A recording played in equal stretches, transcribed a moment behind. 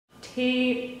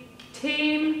Team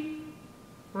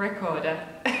recorder.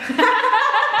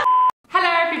 Hello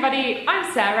everybody,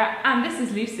 I'm Sarah and this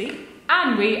is Lucy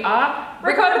and we are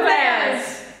Recorder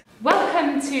Players!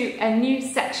 Welcome to a new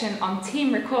section on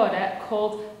Team Recorder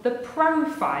called The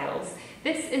Profiles.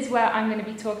 This is where I'm going to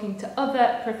be talking to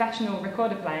other professional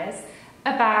recorder players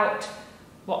about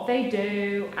what they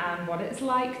do and what it's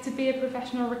like to be a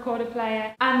professional recorder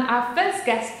player. And our first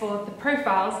guest for The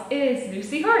Profiles is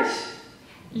Lucie Horsch.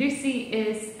 Lucie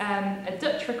is a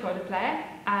Dutch recorder player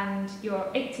and you're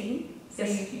 18, so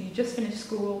yes. you just finished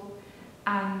school,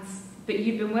 but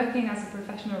you've been working as a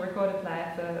professional recorder player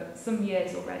for some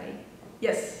years already.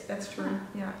 Yes, that's true.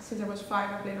 Yeah, since I was 5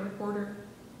 I played a recorder,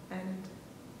 and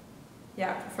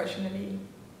yeah, professionally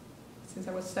since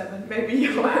I was 7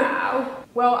 maybe. Wow!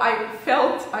 Well, I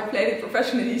felt I played it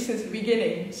professionally since the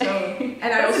beginning, so and I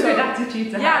That's also a good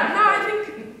attitude to have. Yeah, no, I think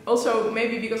also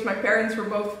maybe because my parents were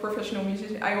both professional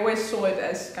musicians, I always saw it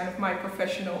as kind of my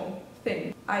professional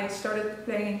thing. I started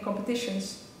playing in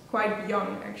competitions quite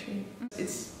young actually.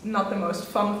 It's not the most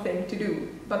fun thing to do,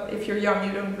 but if you're young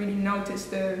you don't really notice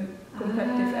the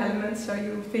competitive elements, so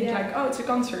you think like, oh, it's a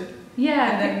concert. Yeah,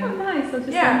 and then, oh nice, I'll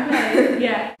just play.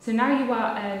 Yeah. So now you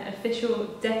are an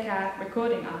official Decca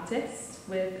recording artist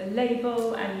with a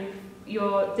label, and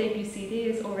your debut CD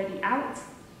is already out,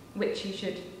 which you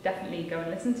should definitely go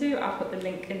and listen to. I'll put the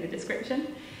link in the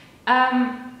description.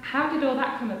 How did all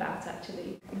that come about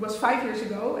actually? It was 5 years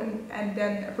ago, and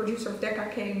then a producer of Decca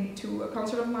came to a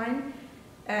concert of mine,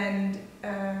 and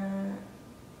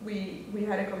we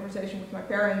had a conversation with my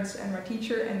parents and my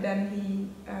teacher, and then he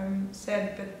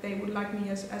said that they would like me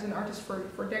as an artist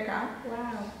for Decca.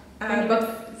 Wow.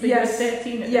 But so yes, you were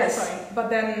 13 at yes, this point. But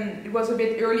then it was a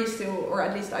bit early still, or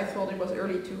at least I thought it was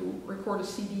early to record a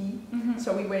CD.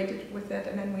 So we waited with that,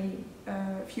 and then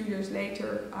a few years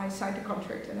later I signed a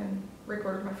contract and then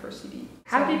recorded my first CD.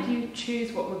 How did you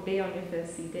choose what would be on your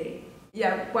first CD?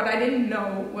 Yeah, what I didn't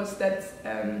know was that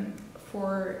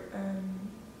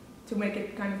to make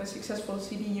it kind of a successful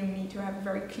CD you need to have a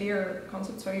very clear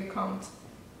concept, so you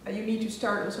need to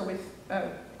start also with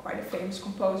quite a famous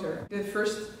composer. The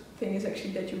first thing is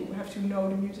actually that you have to know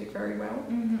the music very well.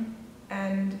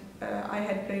 And I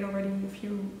had played already a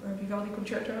few Vivaldi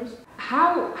concertos.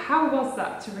 How was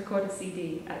that to record a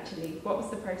CD actually? What was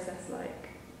the process like?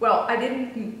 Well, I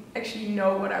didn't actually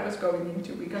know what I was going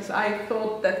into, because I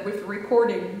thought that with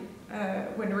recording,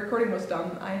 when the recording was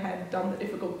done, I had done the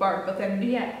difficult part, but then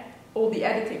all the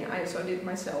editing I also did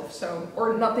myself. So,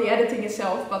 or not the editing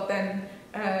itself, but then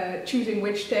choosing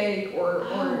which take or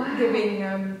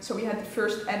giving, so we had the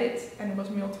first edit and it was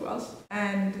mailed to us,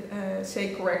 and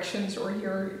say corrections, or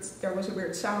here there was a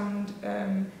weird sound,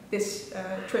 this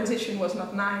transition was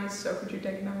not nice, so could you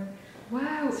take another?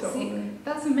 Wow, so, see,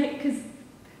 that's amazing, because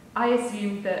I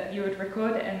assumed that you would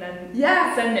record it and then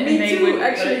send it me and they too, would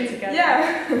actually. put it together.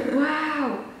 Yeah.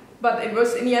 Wow. But it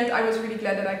was, in the end I was really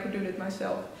glad that I could do it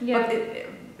myself. Yeah. But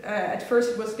at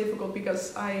first it was difficult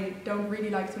because I don't really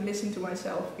like to listen to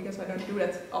myself, because I don't do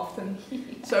that often.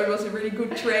 So it was a really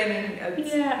good training at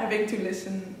having to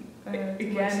listen to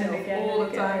myself all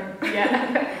the time.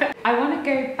 Yeah. I want to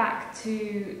go back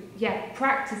to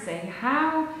practicing.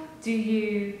 How do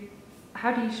you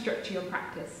structure your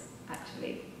practice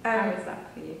actually? How is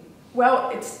that for you? Well,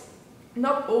 it's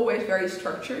not always very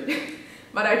structured.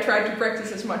 But I try to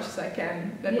practice as much as I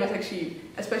can. That was actually,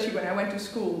 especially when I went to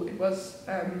school, it was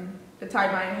the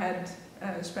time I had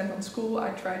spent on school. I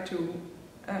tried to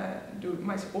do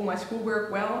all my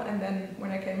schoolwork well, and then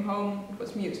when I came home, it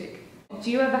was music.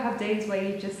 Do you ever have days where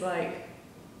you just like,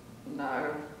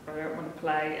 no, I don't want to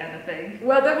play anything?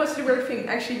 Well, that was the weird thing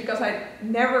actually, because I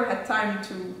never had time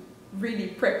to really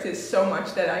practice so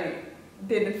much that I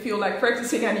didn't feel like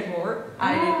practicing anymore.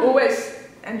 I always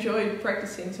enjoyed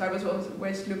practicing, so I was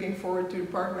always looking forward to the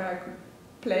part where I could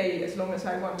play as long as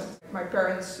I wanted. My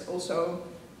parents also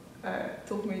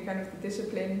taught me kind of the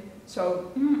discipline,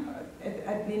 so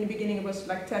in the beginning it was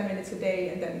like 10 minutes a day,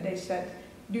 and then they said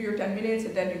do your 10 minutes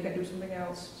and then you can do something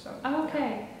else. So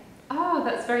okay. Oh,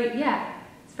 that's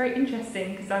it's very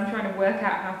interesting, because I'm trying to work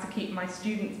out how to keep my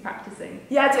students practicing.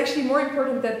 Yeah, it's actually more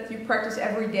important that you practice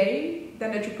every day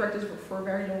than that you practice for a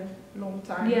very long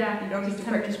time. Yeah, you don't need to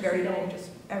practice very long, just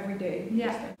every day.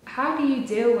 Yeah. How do you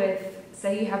deal with,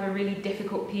 say you have a really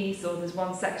difficult piece, or there's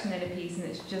one section in a piece and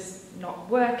it's just not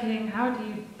working? How do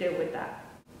you deal with that?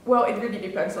 Well, it really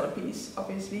depends on the piece,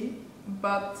 obviously,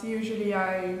 but usually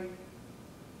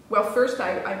first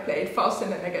I play it fast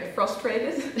and then I get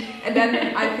frustrated, and then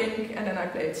and then I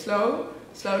play it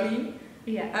slowly.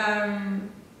 Yeah.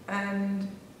 And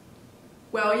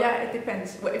Well, yeah, it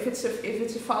depends. Well, if it's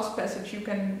a fast passage, you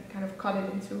can kind of cut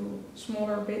it into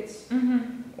smaller bits,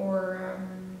 or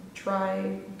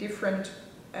try different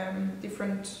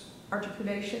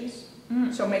articulations.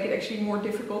 So make it actually more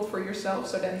difficult for yourself.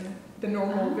 So then the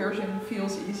normal version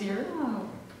feels easier. Oh,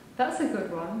 that's a good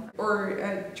one. Or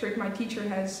a trick my teacher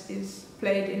has is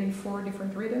played in 4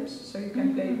 different rhythms. So you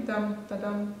can play dum da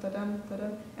dum da dum da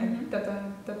dum and da da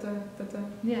da da da da.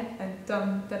 Yeah. And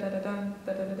dum da da da dum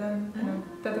da da da dum and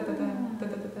da da da da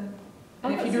da da da.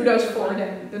 And Oh, if you do those 4,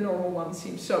 then the normal one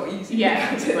seems so easy.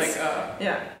 Yeah, because it's like,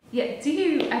 yeah. Yeah, do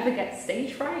you ever get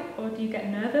stage fright or do you get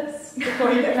nervous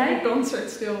before you play? Concert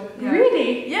still. Yeah.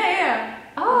 Really? Yeah.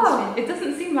 Oh, honestly. it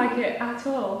doesn't seem like it at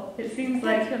all. It seems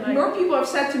like you're like... More people have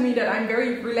said to me that I'm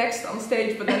very relaxed on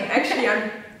stage, but then actually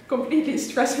I'm completely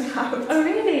stressing out. Oh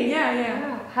really? Yeah.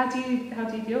 Wow. How do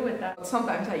you deal with that?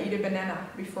 Sometimes I eat a banana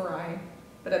before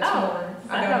but that's Oh, more.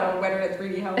 I don't know whether that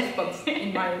really helps, but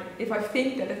if I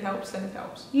think that it helps, then it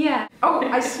helps. Yeah. Oh,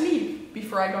 I sleep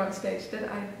before I go on stage. That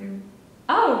I do.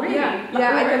 Oh really?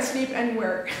 Yeah, I can sleep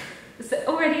anywhere. So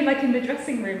already like in the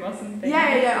dressing room or something?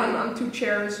 Yeah, on 2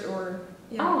 chairs or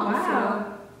on the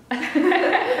floor.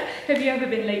 Have you ever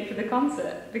been late for the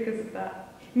concert because of that?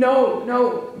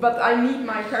 No, but I need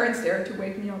my parents there to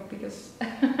wake me up because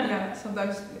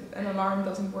sometimes an alarm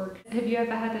doesn't work. Have you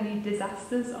ever had any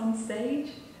disasters on stage?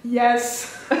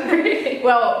 Yes. Really?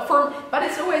 Well, but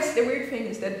it's always the weird thing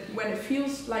is that when it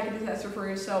feels like a disaster for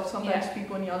yourself, sometimes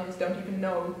people in the audience don't even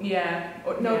know. Yeah.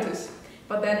 Or notice. Yeah.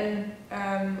 But then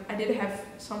I did have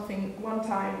something one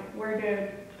time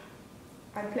where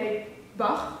I played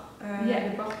Bach,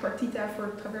 the Bach partita for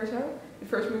Traverso, the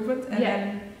first movement, and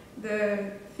then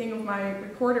the thing of my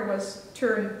recorder was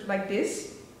turned like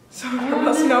this, so there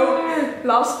was no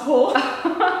last hole.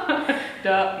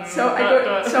 So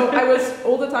I was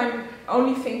all the time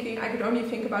only thinking, I could only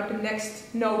think about the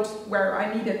next note where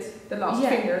I needed the last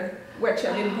finger, which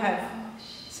I didn't have.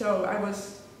 So I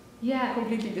was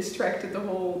completely distracted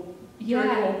during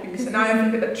the whole piece, and I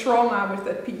have a trauma with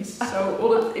that piece.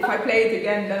 So if I play it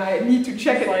again, then I need to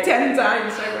check it 10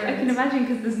 times. I can imagine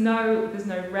because there's no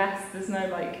rest, there's no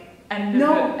like end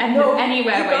of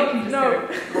anywhere where you can just go.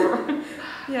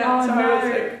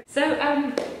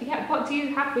 What do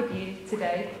you have with you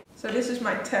today? So this is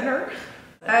my tenor.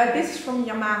 This is from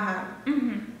Yamaha.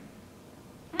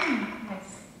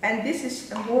 Nice. And this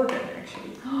is a Morgan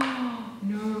actually.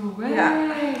 No way!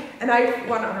 Yeah. And I have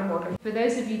one other Morgan. For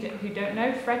those of you who don't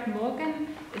know, Fred Morgan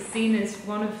is seen as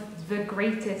one of the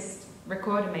greatest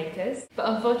recorder makers, but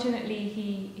unfortunately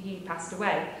he passed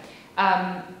away.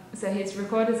 So his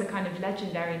recorders are kind of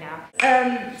legendary now.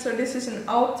 So this is an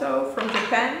alto from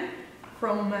Japan,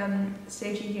 from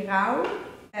Seiji Hirao,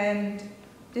 and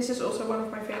this is also one of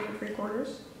my favorite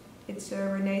recorders. It's a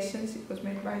Renaissance. It was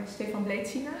made by Stefan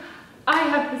Blezinger. I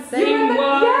have the same one. Yes.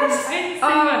 I have the same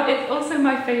one. It's also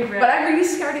my favorite. But I'm really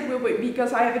scared it will be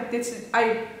because I have it.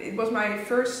 It was my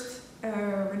first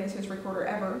Renaissance recorder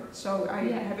ever, so I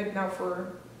have it now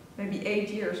for maybe 8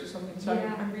 years or something. So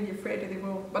I'm really afraid that it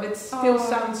will. But it still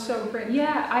sounds so great.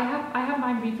 Yeah, I had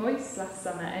mine revoiced last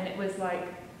summer, and it was like.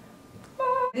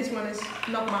 This one is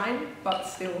not mine, but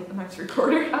still a nice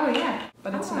recorder. Oh yeah.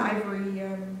 But it's an ivory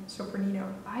sopranino.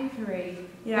 Ivory.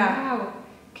 Yeah. Wow.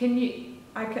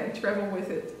 I can travel with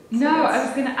it. So no, I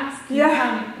was going to ask you.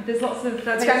 Yeah. There's lots of.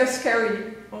 That's kind of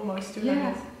scary, almost.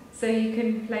 Yeah. So you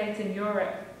can play it in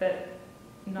Europe, but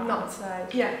not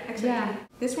outside. Yeah, exactly. Yeah.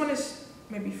 This one is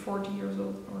maybe 40 years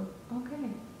old, or.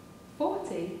 Okay.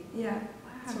 40. Yeah.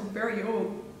 Wow. So very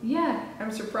old. Yeah.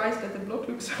 I'm surprised that the block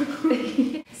looks so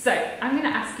good. So I'm going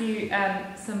to ask you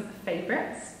some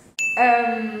favourites.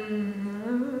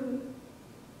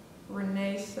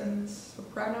 Renaissance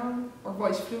soprano or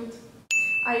voiceflute.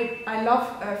 I love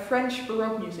French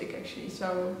Baroque music actually,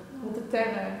 so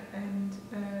Voltaire and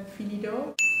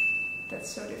Philido. That's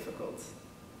so difficult.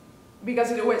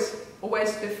 Because it always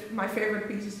my favorite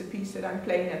piece is the piece that I'm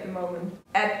playing at the moment.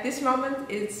 At this moment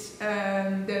it's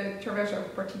the Traverso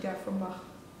partita from Bach.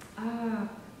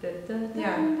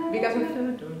 Yeah, because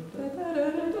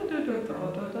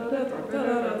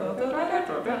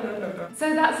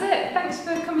So that's it. Thanks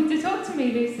for coming to talk to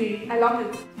me, Lucie. I love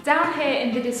it. Down here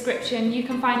in the description you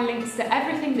can find links to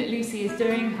everything that Lucie is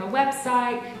doing, her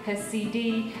website, her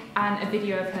CD and a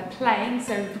video of her playing,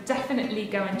 so definitely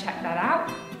go and check that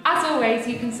out. As always,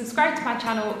 you can subscribe to my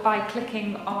channel by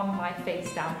clicking on my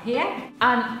face down here,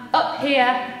 and up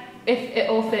here, if it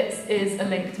all fits, is a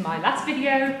link to my last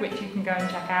video, which you can go and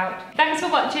check out. Thanks for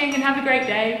watching and have a great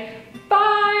day.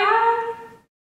 Bye!